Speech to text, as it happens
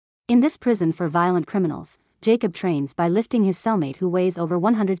In this prison for violent criminals, Jacob trains by lifting his cellmate who weighs over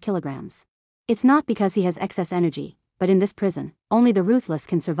 100 kilograms. It's not because he has excess energy, but in this prison, only the ruthless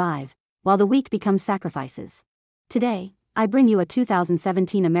can survive, while the weak become sacrifices. Today, I bring you a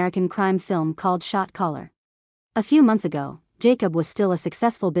 2017 American crime film called Shot Caller. A few months ago, Jacob was still a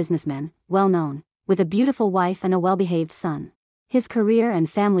successful businessman, well known, with a beautiful wife and a well-behaved son. His career and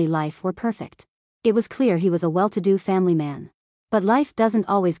family life were perfect. It was clear he was a well-to-do family man. But life doesn't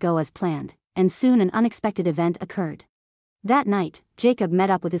always go as planned, and soon an unexpected event occurred. That night, Jacob met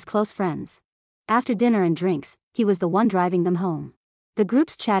up with his close friends. After dinner and drinks, he was the one driving them home. The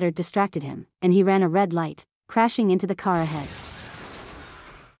group's chatter distracted him, and he ran a red light, crashing into the car ahead.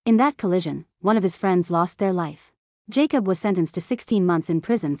 In that collision, one of his friends lost their life. Jacob was sentenced to 16 months in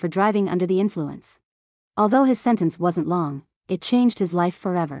prison for driving under the influence. Although his sentence wasn't long, it changed his life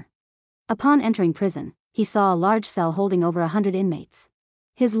forever. Upon entering prison, he saw a large cell holding over 100 inmates.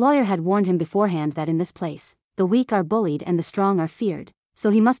 His lawyer had warned him beforehand that in this place, the weak are bullied and the strong are feared,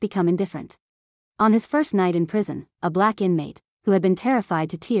 so he must become indifferent. On his first night in prison, a black inmate, who had been terrified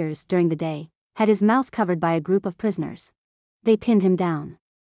to tears during the day, had his mouth covered by a group of prisoners. They pinned him down.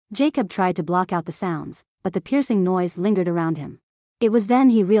 Jacob tried to block out the sounds, but the piercing noise lingered around him. It was then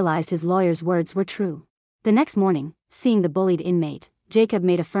he realized his lawyer's words were true. The next morning, seeing the bullied inmate, Jacob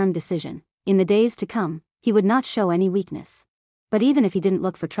made a firm decision. In the days to come, he would not show any weakness. But even if he didn't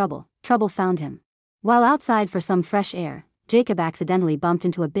look for trouble, trouble found him. While outside for some fresh air, Jacob accidentally bumped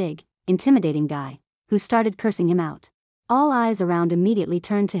into a big, intimidating guy, who started cursing him out. All eyes around immediately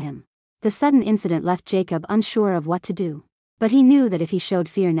turned to him. The sudden incident left Jacob unsure of what to do. But he knew that if he showed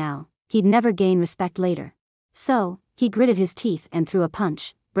fear now, he'd never gain respect later. So, he gritted his teeth and threw a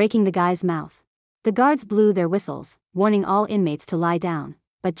punch, breaking the guy's mouth. The guards blew their whistles, warning all inmates to lie down,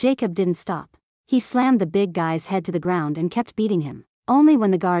 but Jacob didn't stop. He slammed the big guy's head to the ground and kept beating him. Only when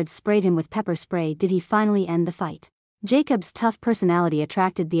the guards sprayed him with pepper spray did he finally end the fight. Jacob's tough personality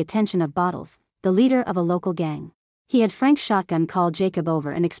attracted the attention of Bottles, the leader of a local gang. He had Frank's shotgun call Jacob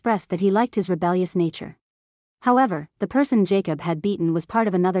over and expressed that he liked his rebellious nature. However, the person Jacob had beaten was part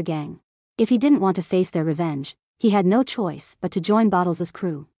of another gang. If he didn't want to face their revenge, he had no choice but to join Bottles'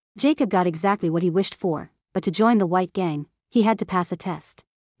 crew. Jacob got exactly what he wished for, but to join the white gang, he had to pass a test.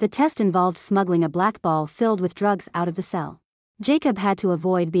 The test involved smuggling a black ball filled with drugs out of the cell. Jacob had to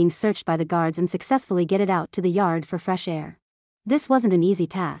avoid being searched by the guards and successfully get it out to the yard for fresh air. This wasn't an easy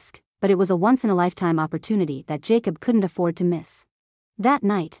task, but it was a once-in-a-lifetime opportunity that Jacob couldn't afford to miss. That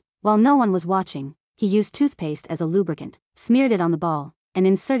night, while no one was watching, he used toothpaste as a lubricant, smeared it on the ball, and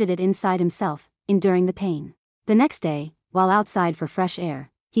inserted it inside himself, enduring the pain. The next day, while outside for fresh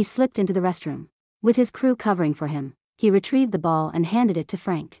air, he slipped into the restroom. With his crew covering for him, he retrieved the ball and handed it to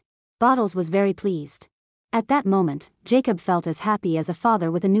Frank. Bottles was very pleased. At that moment, Jacob felt as happy as a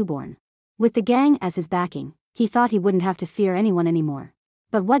father with a newborn. With the gang as his backing, he thought he wouldn't have to fear anyone anymore.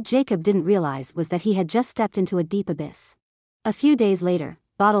 But what Jacob didn't realize was that he had just stepped into a deep abyss. A few days later,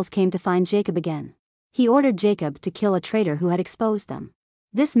 Bottles came to find Jacob again. He ordered Jacob to kill a traitor who had exposed them.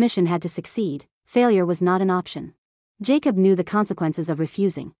 This mission had to succeed, failure was not an option. Jacob knew the consequences of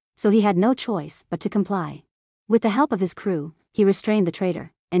refusing, so he had no choice but to comply. With the help of his crew, he restrained the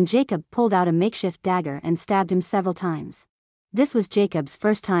traitor, and Jacob pulled out a makeshift dagger and stabbed him several times. This was Jacob's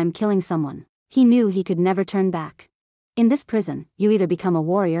first time killing someone. He knew he could never turn back. In this prison, you either become a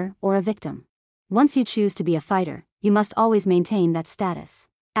warrior or a victim. Once you choose to be a fighter, you must always maintain that status.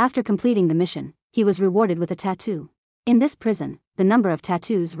 After completing the mission, he was rewarded with a tattoo. In this prison, the number of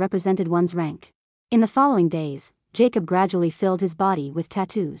tattoos represented one's rank. In the following days, Jacob gradually filled his body with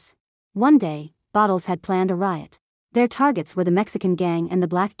tattoos. One day, Bottles had planned a riot. Their targets were the Mexican gang and the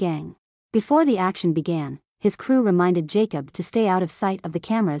black gang. Before the action began, his crew reminded Jacob to stay out of sight of the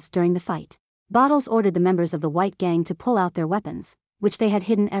cameras during the fight. Bottles ordered the members of the white gang to pull out their weapons, which they had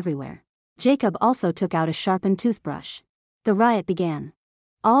hidden everywhere. Jacob also took out a sharpened toothbrush. The riot began.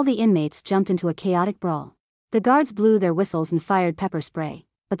 All the inmates jumped into a chaotic brawl. The guards blew their whistles and fired pepper spray,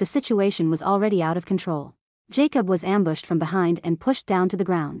 but the situation was already out of control. Jacob was ambushed from behind and pushed down to the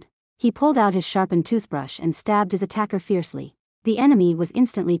ground. He pulled out his sharpened toothbrush and stabbed his attacker fiercely. The enemy was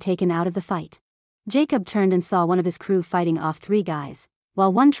instantly taken out of the fight. Jacob turned and saw one of his crew fighting off 3 guys,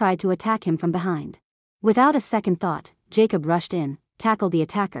 while one tried to attack him from behind. Without a second thought, Jacob rushed in, tackled the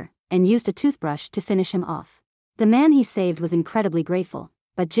attacker, and used a toothbrush to finish him off. The man he saved was incredibly grateful,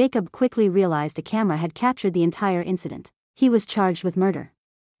 but Jacob quickly realized a camera had captured the entire incident. He was charged with murder.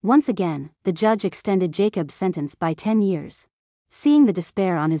 Once again, the judge extended Jacob's sentence by 10 years. Seeing the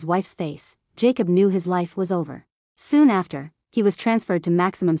despair on his wife's face, Jacob knew his life was over. Soon after, he was transferred to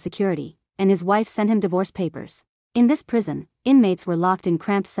maximum security, and his wife sent him divorce papers. In this prison, Inmates were locked in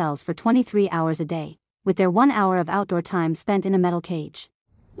cramped cells for 23 hours a day, with their 1 hour of outdoor time spent in a metal cage.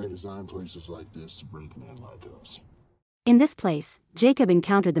 They design places like this to break men like us. In this place, Jacob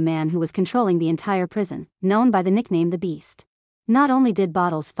encountered the man who was controlling the entire prison, known by the nickname the Beast. Not only did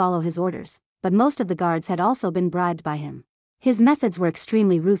Bottles follow his orders, but most of the guards had also been bribed by him. His methods were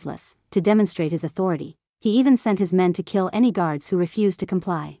extremely ruthless. To demonstrate his authority, he even sent his men to kill any guards who refused to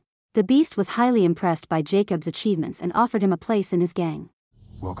comply. The Beast was highly impressed by Jacob's achievements and offered him a place in his gang.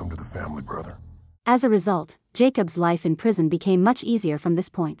 Welcome to the family, brother. As a result, Jacob's life in prison became much easier from this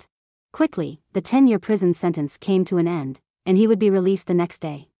point. Quickly, the 10-year prison sentence came to an end, and he would be released the next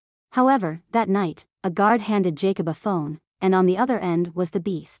day. However, that night, a guard handed Jacob a phone, and on the other end was the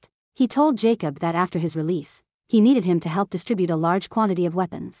Beast. He told Jacob that after his release, he needed him to help distribute a large quantity of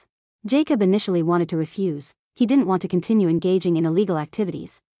weapons. Jacob initially wanted to refuse. He didn't want to continue engaging in illegal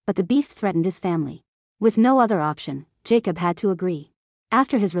activities, but the Beast threatened his family. With no other option, Jacob had to agree.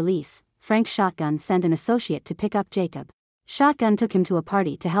 After his release, Frank Shotgun sent an associate to pick up Jacob. Shotgun took him to a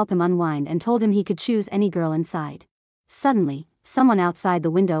party to help him unwind and told him he could choose any girl inside. Suddenly, someone outside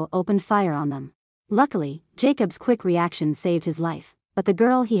the window opened fire on them. Luckily, Jacob's quick reaction saved his life, but the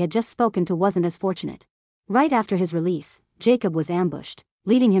girl he had just spoken to wasn't as fortunate. Right after his release, Jacob was ambushed,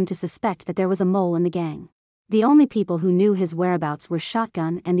 leading him to suspect that there was a mole in the gang. The only people who knew his whereabouts were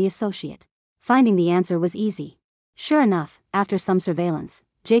Shotgun and the associate. Finding the answer was easy. Sure enough, after some surveillance,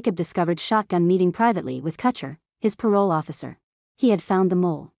 Jacob discovered Shotgun meeting privately with Kutcher, his parole officer. He had found the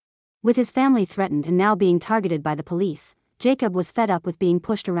mole. With his family threatened and now being targeted by the police, Jacob was fed up with being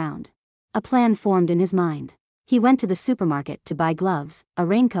pushed around. A plan formed in his mind. He went to the supermarket to buy gloves, a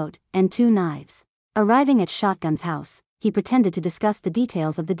raincoat, and 2 knives. Arriving at Shotgun's house, he pretended to discuss the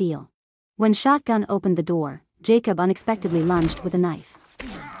details of the deal. When Shotgun opened the door, Jacob unexpectedly lunged with a knife.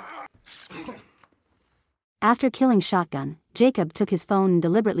 After killing Shotgun, Jacob took his phone and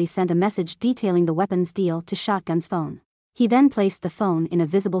deliberately sent a message detailing the weapons deal to Shotgun's phone. He then placed the phone in a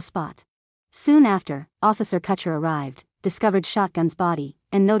visible spot. Soon after, Officer Kutcher arrived, discovered Shotgun's body,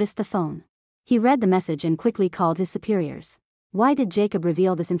 and noticed the phone. He read the message and quickly called his superiors. Why did Jacob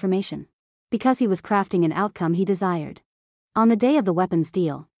reveal this information? Because he was crafting an outcome he desired. On the day of the weapons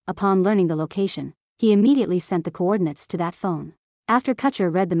deal, upon learning the location, he immediately sent the coordinates to that phone. After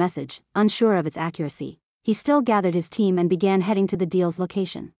Kutcher read the message, unsure of its accuracy, he still gathered his team and began heading to the deal's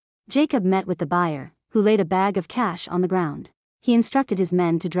location. Jacob met with the buyer, who laid a bag of cash on the ground. He instructed his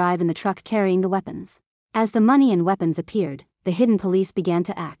men to drive in the truck carrying the weapons. As the money and weapons appeared, the hidden police began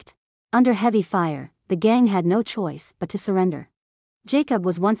to act. Under heavy fire, the gang had no choice but to surrender. Jacob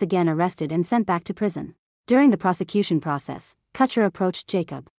was once again arrested and sent back to prison. During the prosecution process, Kutcher approached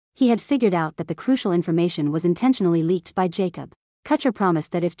Jacob. He had figured out that the crucial information was intentionally leaked by Jacob. Kutcher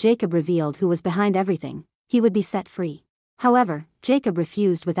promised that if Jacob revealed who was behind everything, he would be set free. However, Jacob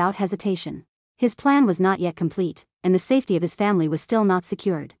refused without hesitation. His plan was not yet complete, and the safety of his family was still not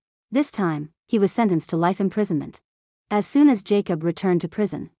secured. This time, he was sentenced to life imprisonment. As soon as Jacob returned to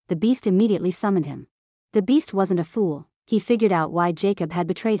prison, the Beast immediately summoned him. The Beast wasn't a fool. He figured out why Jacob had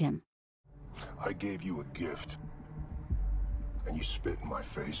betrayed him. I gave you a gift, and you spit in my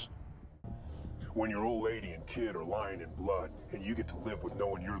face. When your old lady and kid are lying in blood, and you get to live with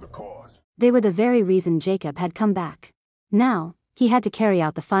knowing you're the cause. They were the very reason Jacob had come back. Now, he had to carry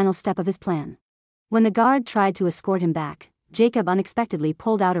out the final step of his plan. When the guard tried to escort him back, Jacob unexpectedly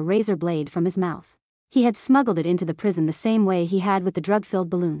pulled out a razor blade from his mouth. He had smuggled it into the prison the same way he had with the drug-filled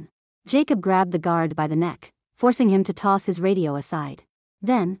balloon. Jacob grabbed the guard by the neck, forcing him to toss his radio aside.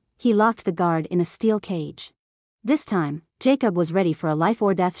 Then, he locked the guard in a steel cage. This time, Jacob was ready for a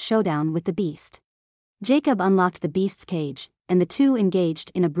life-or-death showdown with the Beast. Jacob unlocked the Beast's cage, and the two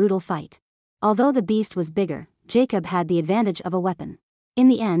engaged in a brutal fight. Although the Beast was bigger, Jacob had the advantage of a weapon. In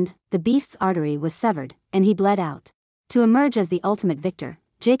the end, the Beast's artery was severed, and he bled out. To emerge as the ultimate victor,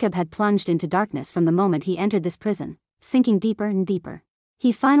 Jacob had plunged into darkness from the moment he entered this prison, sinking deeper and deeper.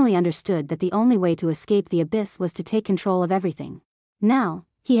 He finally understood that the only way to escape the abyss was to take control of everything. Now,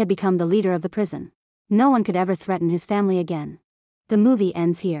 he had become the leader of the prison. No one could ever threaten his family again. The movie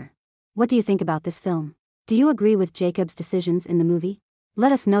ends here. What do you think about this film? Do you agree with Jacob's decisions in the movie?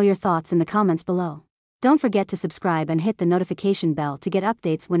 Let us know your thoughts in the comments below. Don't forget to subscribe and hit the notification bell to get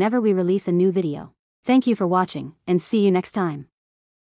updates whenever we release a new video. Thank you for watching, and see you next time.